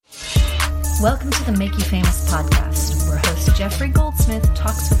Welcome to the Make You Famous podcast, where host Jeffrey Goldsmith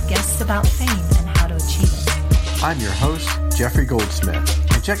talks with guests about fame and how to achieve it. I'm your host, Jeffrey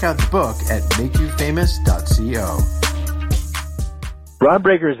Goldsmith, and check out the book at makeyoufamous.co. Rob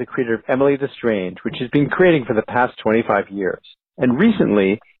Reger is the creator of Emily the Strange, which he's been creating for the past 25 years. And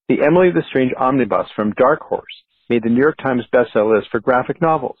recently, the Emily the Strange omnibus from Dark Horse made the New York Times bestseller list for graphic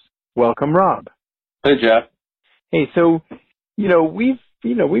novels. Welcome, Rob. Hey, Jeff. Hey, so, we've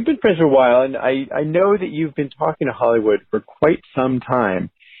been friends for a while, and I know that you've been talking to Hollywood for quite some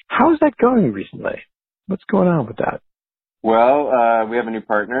time. How's that going recently? What's going on with that? Well, we have a new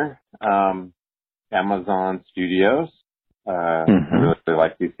partner, Amazon Studios. I really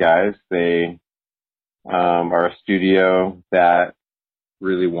like these guys. They are a studio that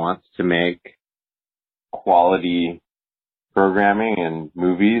really wants to make quality programming and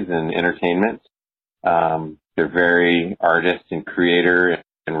movies and entertainment. They're very artist and creator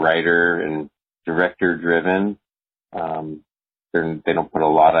and writer and director driven. They don't put a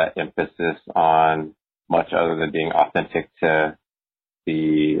lot of emphasis on much other than being authentic to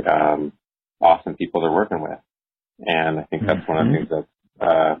the awesome people they're working with. And I think that's one of the things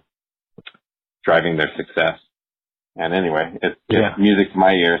that's driving their success. And anyway, it's music to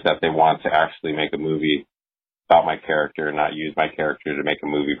my ears that they want to actually make a movie about my character and not use my character to make a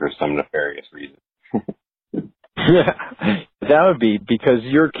movie for some nefarious reason. Yeah, that would be because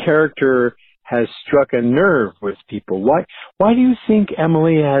your character has struck a nerve with people. Why do you think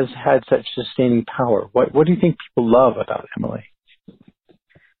Emily has had such sustaining power? What do you think people love about Emily?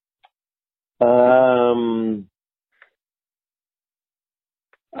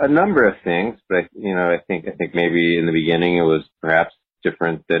 A number of things, but I think maybe in the beginning it was perhaps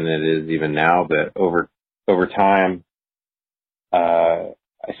different than it is even now. But over time, I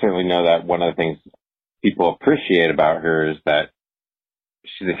certainly know that one of the things people appreciate about her is that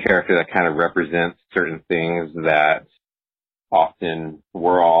she's a character that kind of represents certain things that often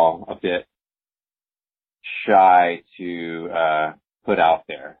we're all a bit shy to put out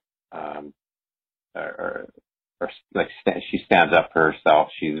there. She stands up for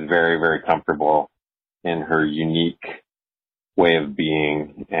herself. She's very, very comfortable in her unique way of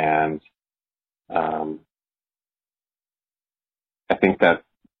being, and I think that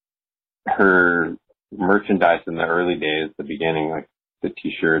her merchandise in the early days, the beginning, like the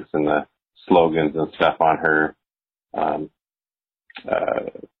T-shirts and the slogans and stuff on her,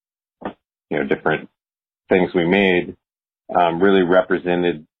 different things we made, really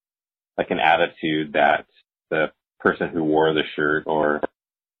represented like an attitude that the person who wore the shirt or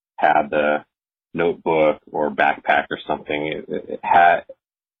had the notebook or backpack or something,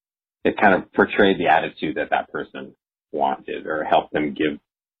 it kind of portrayed the attitude that person wanted, or help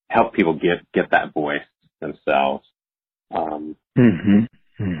people get that voice themselves. So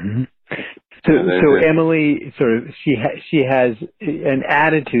Emily she has an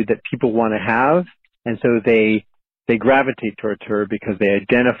attitude that people want to have, and so they gravitate towards her because they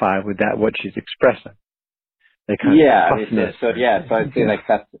identify with what she's expressing. So I'd say like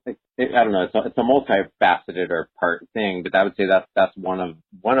that's, I don't know, it's a multifaceted or part thing, but I would say that's one of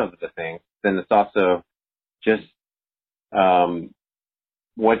the things. Then it's also just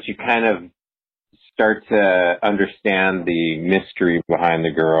once you kind of start to understand the mystery behind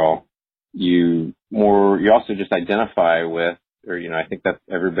the girl, you also just identify with, or I think that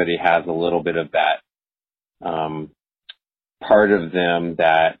everybody has a little bit of that part of them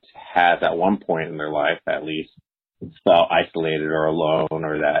that has at one point in their life at least felt isolated or alone,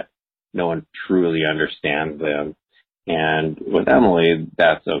 or that no one truly understands them. And with Emily,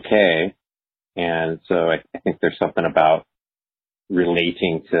 that's okay. And so I think there's something about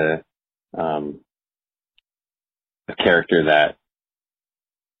relating to a character that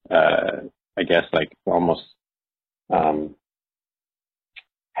I guess like almost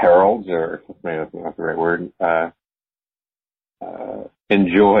heralds, or maybe that's not the right word,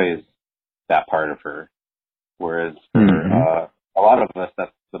 enjoys that part of her, whereas for a lot of us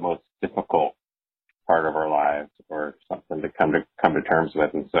that's the most difficult part of our lives, or something to come to terms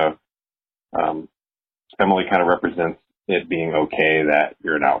with. And so Emily kind of represents it being okay that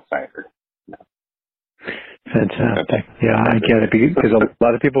you're an outsider. Fantastic. Yeah, I get it, because a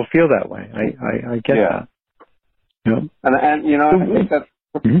lot of people feel that way. I get that. Yep. And I think that's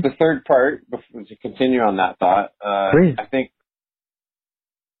the third part. Before, to continue on that thought, I think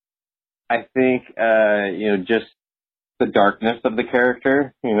just the darkness of the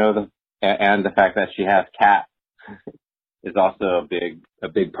character, and the fact that she has cats is also a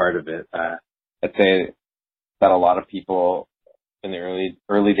big part of it. I'd say that a lot of people in the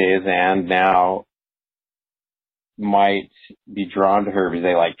early days and now might be drawn to her because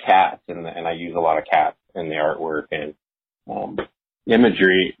they like cats, and I use a lot of cats in the artwork and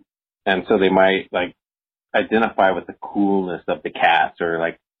imagery, and so they might like identify with the coolness of the cats or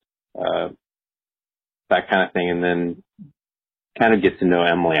like that kind of thing, and then kind of get to know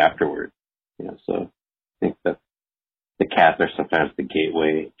Emily afterwards. So I think that the cats are sometimes the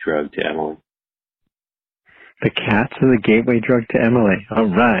gateway drug to Emily. The cats are the gateway drug to Emily. All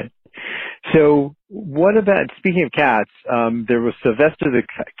right. So what about, speaking of cats, there was Sylvester the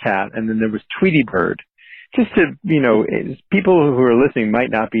cat, and then there was Tweety Bird. Just to, people who are listening might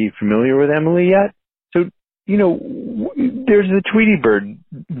not be familiar with Emily yet. So, there's the Tweety Bird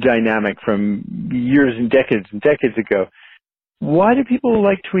dynamic from years and decades ago. Why do people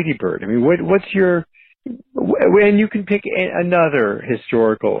like Tweety Bird? I mean, what's your, and you can pick another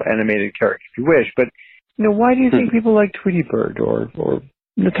historical animated character if you wish, but, why do you think people like Tweety Bird or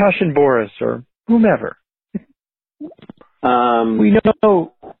Natasha and Boris or whomever? We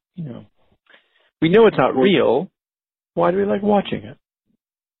know it's not real. Why do we like watching it?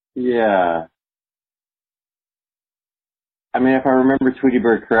 Yeah. I mean, if I remember Tweety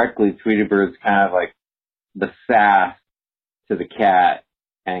Bird correctly, Tweety Bird's kind of like the sass to the cat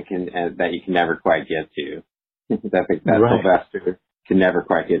and that you can never quite get to. I think that Sylvester can never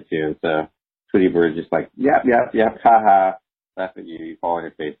quite get to. And so Tweety Bird's just like, yep, haha. That's what you fall on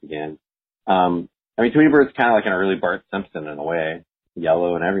your face again. I mean, Tweety Bird's kind of like an early Bart Simpson in a way,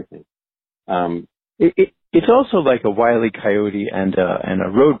 yellow and everything. It's also like a Wile E. Coyote and a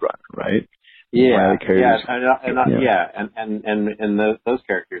Roadrunner, right? Yeah, and those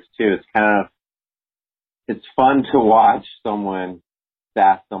characters too. It's kind of, it's fun to watch someone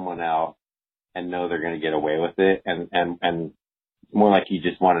sass someone else and know they're going to get away with it, and more like you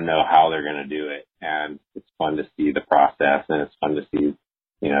just want to know how they're going to do it, and it's fun to see the process, and it's fun to see,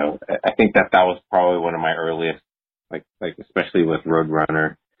 I think that was probably one of my earliest, like especially with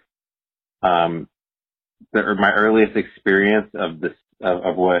Roadrunner, my earliest experience of this,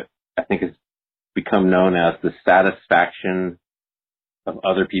 of what I think has become known as the satisfaction of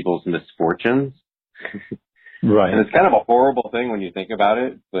other people's misfortunes. Right. And it's kind of a horrible thing when you think about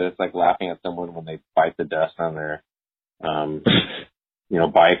it, but it's like laughing at someone when they bite the dust on their,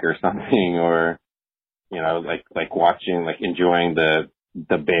 bike or something, or, like watching, like enjoying the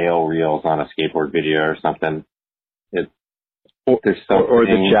bail reels on a skateboard video or something. There's something, or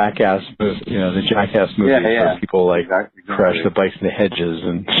the Jackass movie, the Jackass movie where people crash the bikes in the hedges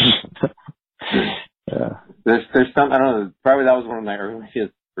and. Yeah. There's some, I don't know, probably that was one of my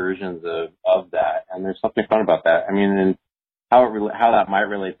earliest versions of that, and there's something fun about that. I mean, and how that might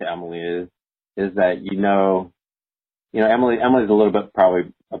relate to Emily is that Emily's a little bit,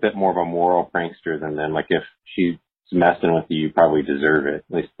 probably a bit more of a moral prankster than them. Like if she's messing with you probably deserve it.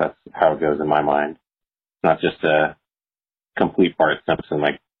 At least that's how it goes in my mind. It's not just a complete Bart Simpson,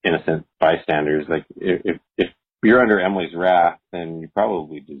 like innocent bystanders. Like if you're under Emily's wrath, then you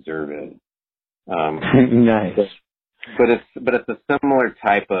probably deserve it. Nice. But it's a similar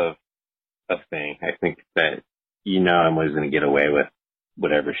type of thing. I think that Emily's going to get away with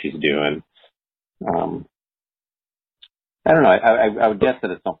whatever she's doing. I don't know. I would guess that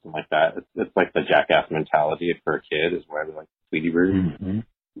it's something like that. It's like the Jackass mentality for a kid is why we like Tweety Bird. Mm-hmm.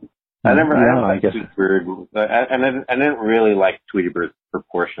 I never liked Tweety Bird. I didn't really like Tweety Bird's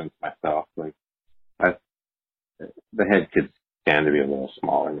proportions myself. Like, the head could stand to be a little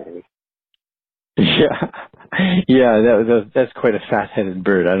smaller, maybe. Yeah, that's quite a fat-headed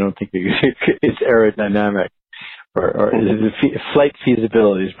bird. I don't think it's aerodynamic, or flight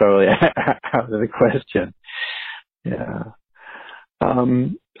feasibility is probably out of the question. Yeah.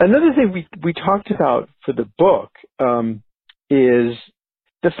 Another thing we talked about for the book is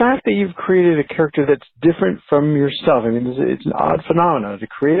the fact that you've created a character that's different from yourself. I mean, it's an odd phenomenon to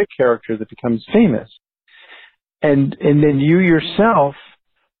create a character that becomes famous, and then you yourself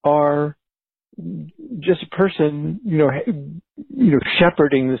are just a person,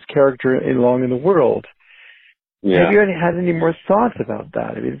 shepherding this character along in the world. Yeah. Have you had any more thoughts about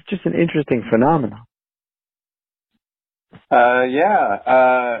that? I mean, it's just an interesting phenomenon. It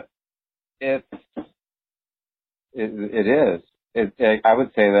is. I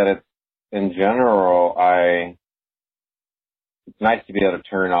would say that it's, in general, it's nice to be able to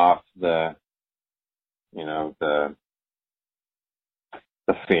turn off the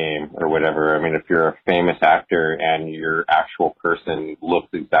fame or whatever. I mean, if you're a famous actor and your actual person looks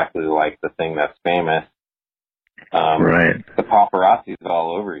exactly like the thing that's famous, right, the paparazzi is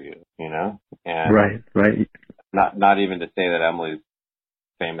all over you, and right. Not even to say that Emily's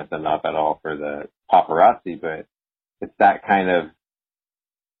famous enough at all for the paparazzi, but it's that kind of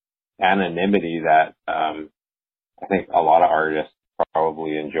anonymity that I think a lot of artists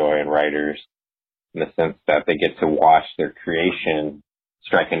probably enjoy, and writers, in the sense that they get to watch their creation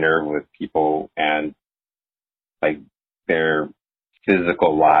strike a nerve with people, and like their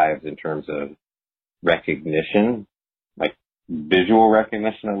physical lives in terms of recognition, like visual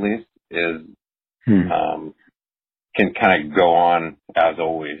recognition at least, is can kind of go on as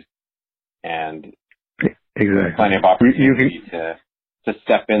always, and exactly plenty of opportunity to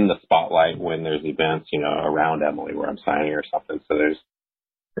step in the spotlight when there's events, around Emily where I'm signing or something. So there's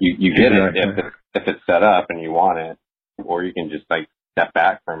you get exactly. it if it's set up and you want it, or you can just like step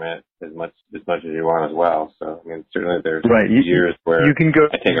back from it as much as you want as well. So I mean, certainly there's years where you can go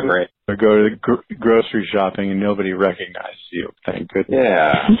I take a break or go to the grocery shopping and nobody recognizes you. Thank goodness.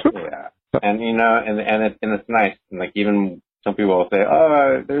 Yeah. And and it's nice. And like even some people will say,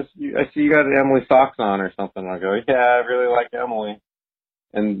 "Oh, I see you got Emily socks on or something." I'll go, "Yeah, I really like Emily."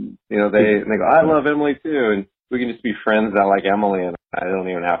 And they go, "I love Emily too." And we can just be friends that like Emily, and I don't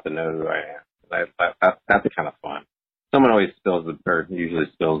even have to know who I am. That's kind of fun. Someone always usually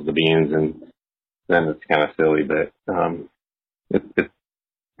spills the beans, and then it's kind of silly, but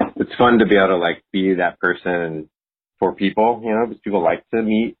it's fun to be able to like be that person for people, because people like to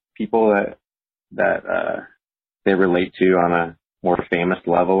meet people that they relate to on a more famous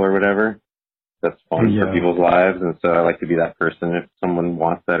level or whatever. That's fun for people's lives, and so I like to be that person if someone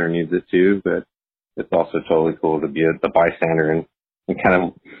wants that or needs it too. But it's also totally cool to be the bystander and kind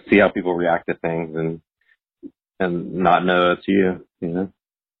of see how people react to things and not know it's you.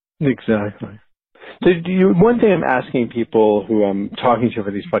 Exactly. So one thing I'm asking people who I'm talking to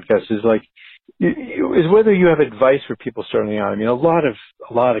for these podcasts is is whether you have advice for people starting out. I mean, a lot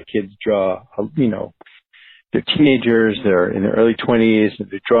of kids draw, they're teenagers, they're in their early 20s, and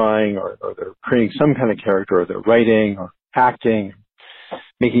they're drawing or they're creating some kind of character, or they're writing or acting,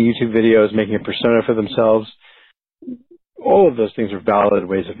 making YouTube videos, making a persona for themselves. All of those things are valid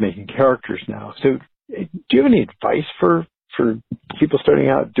ways of making characters now. So do you have any advice for people starting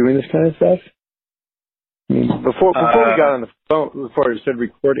out doing this kind of stuff? I mean, before we got on the phone, before we started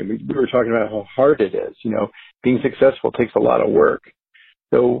recording, we were talking about how hard it is. Being successful takes a lot of work.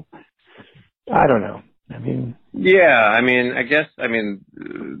 So I don't know. I mean, yeah. I guess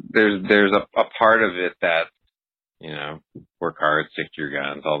there's a part of it that work hard, stick to your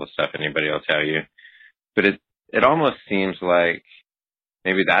guns, all the stuff anybody will tell you. But it almost seems like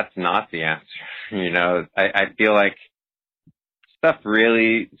maybe that's not the answer. I feel like stuff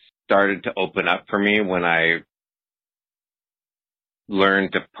really started to open up for me when I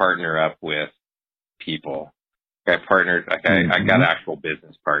learned to partner up with people. I partnered, I got an actual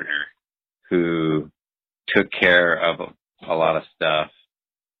business partner who took care of a lot of stuff.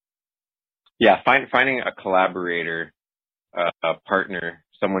 Yeah, finding a collaborator, a partner,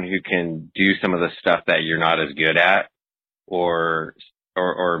 someone who can do some of the stuff that you're not as good at, or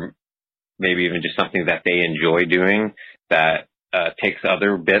maybe even just something that they enjoy doing that takes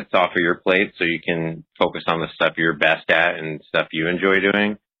other bits off of your plate, so you can focus on the stuff you're best at and stuff you enjoy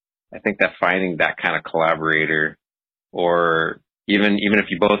doing. I think that finding that kind of collaborator, or even if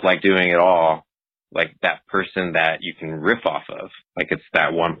you both like doing it all, like that person that you can riff off of, like it's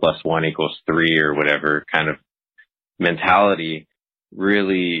that 1 + 1 = 3 or whatever kind of mentality,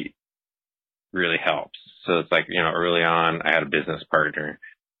 really, really helps. So it's like, early on I had a business partner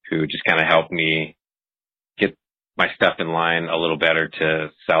who just kind of helped me get my stuff in line a little better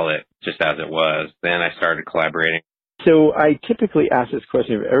to sell it just as it was. Then I started collaborating. So I typically ask this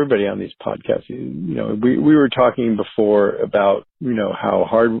question of everybody on these podcasts. We were talking before about, how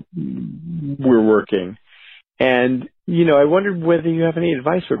hard we're working. And, I wondered whether you have any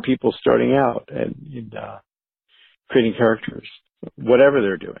advice for people starting out and creating characters, whatever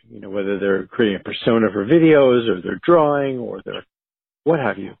they're doing, whether they're creating a persona for videos or they're drawing or they're what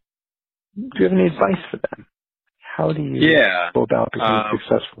have you. Do you have any advice for them? How do you go about becoming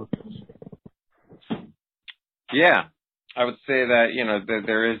successful? Yeah, I would say that,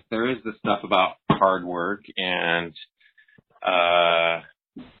 there is the stuff about hard work and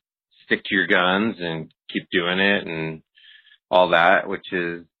stick to your guns and keep doing it and all that, which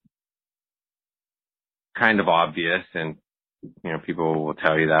is kind of obvious, and people will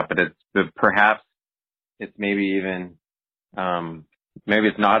tell you that, but perhaps it's maybe even maybe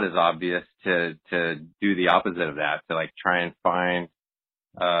it's not as obvious to do the opposite of that, to like try and find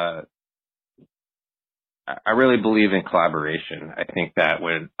I really believe in collaboration. I think that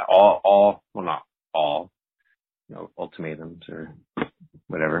when well, not all, ultimatums or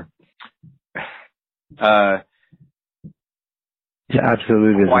whatever. Yeah,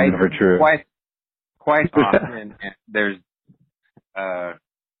 absolutely. It's never true. Quite often, there's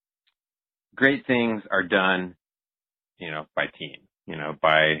great things are done by team,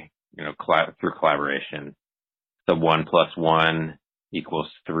 through collaboration. The 1 + 1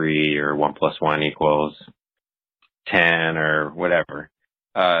 = 3, or 1 + 1 = 10, or whatever.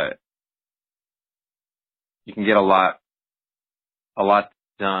 You can get a lot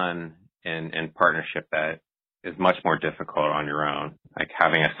done in partnership that is much more difficult on your own. Like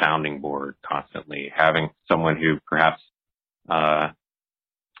having a sounding board constantly, having someone who perhaps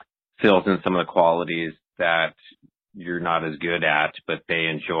fills in some of the qualities that you're not as good at, but they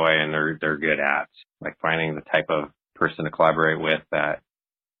enjoy and they're good at. Like finding the type of person to collaborate with that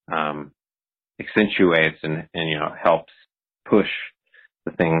accentuates and helps push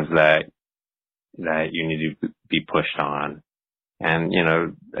the things that you need to be pushed on. And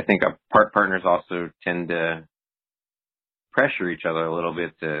I think partners also tend to pressure each other a little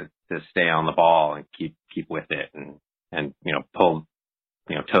bit to stay on the ball and keep with it and pull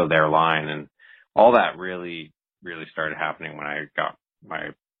toe their line, and all that really started happening when I got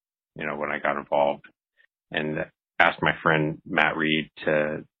when I got involved and asked my friend Matt Reed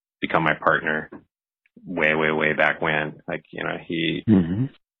to become my partner way back when. Like he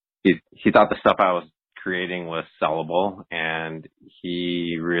thought the stuff I was creating was sellable, and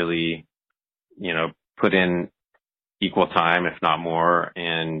he really put in equal time, if not more,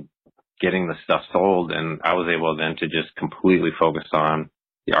 in getting the stuff sold. And I was able then to just completely focus on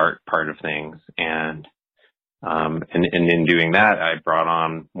the art part of things. And in doing that, I brought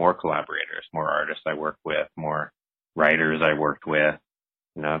on more collaborators, more artists I worked with, more writers I worked with.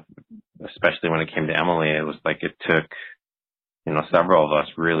 Especially when it came to Emily, it was like it took several of us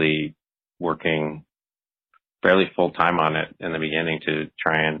really working fairly full time on it in the beginning to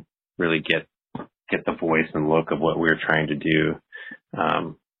try and really get the voice and look of what we were trying to do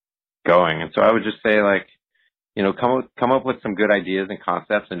going. And so I would just say, come up with some good ideas and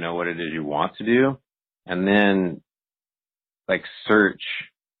concepts and know what it is you want to do, and then search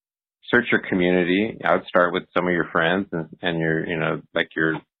your community. I would start with some of your friends and your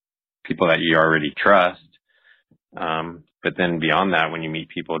your people that you already trust. But then beyond that, when you meet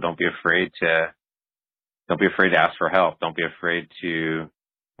people, don't be afraid to ask for help. Don't be afraid to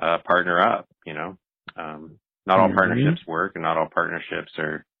partner up. Not all partnerships work, and not all partnerships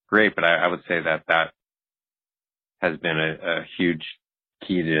are great. But I would say that has been a huge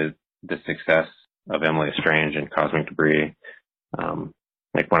key to the success of Emily Strange and Cosmic Debris.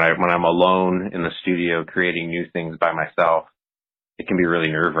 When I'm alone in the studio creating new things by myself, it can be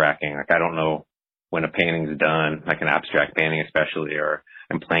really nerve-wracking. I don't know when a painting's done, like an abstract painting especially, or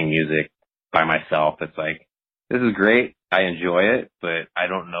I'm playing music by myself. It's like, this is great, I enjoy it, but I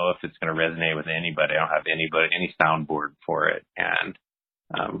don't know if it's going to resonate with anybody. I don't have any soundboard for it. And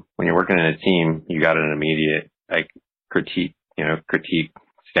when you're working in a team, you got an immediate critique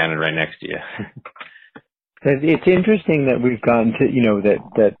standing right next to you. It's interesting that we've gotten to,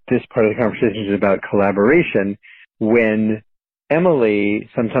 that this part of the conversation is about collaboration when Emily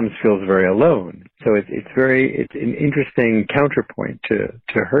sometimes feels very alone. So it's an interesting counterpoint to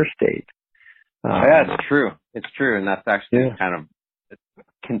her state. Yeah, it's true. It's true. And that's actually it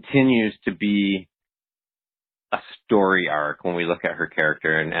continues to be a story arc when we look at her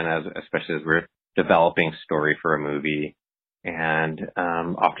character, and especially as we're developing story for a movie. And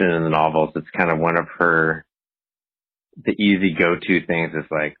often in the novels, it's kind of one of the easy go-to things is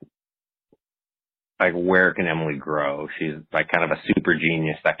like where can Emily grow? She's kind of a super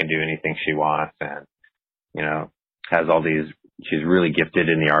genius that can do anything she wants, and has all these. She's really gifted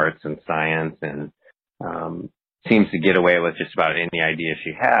in the arts and science, and seems to get away with just about any idea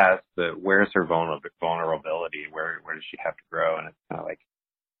she has. But where's her vulnerability? Where does she have to grow? And it's kind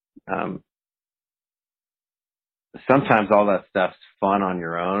of sometimes all that stuff's fun on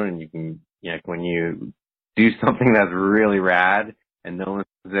your own, and you can when you do something that's really rad and no one's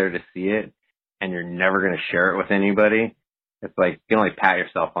there to see it, and you're never going to share it with anybody. It's like you can only pat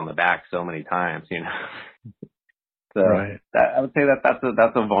yourself on the back so many times, So right. I would say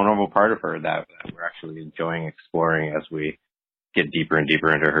that's a vulnerable part of her that we're actually enjoying exploring as we get deeper and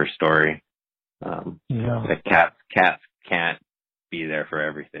deeper into her story. Cats can't be there for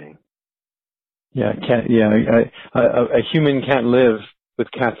everything. Yeah, a human can't live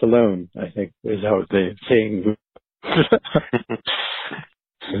with cats alone, I think is how the saying.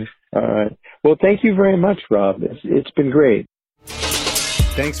 All right. Well, thank you very much, Rob. It's been great.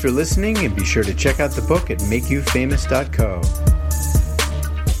 Thanks for listening, and be sure to check out the book at makeyoufamous.co.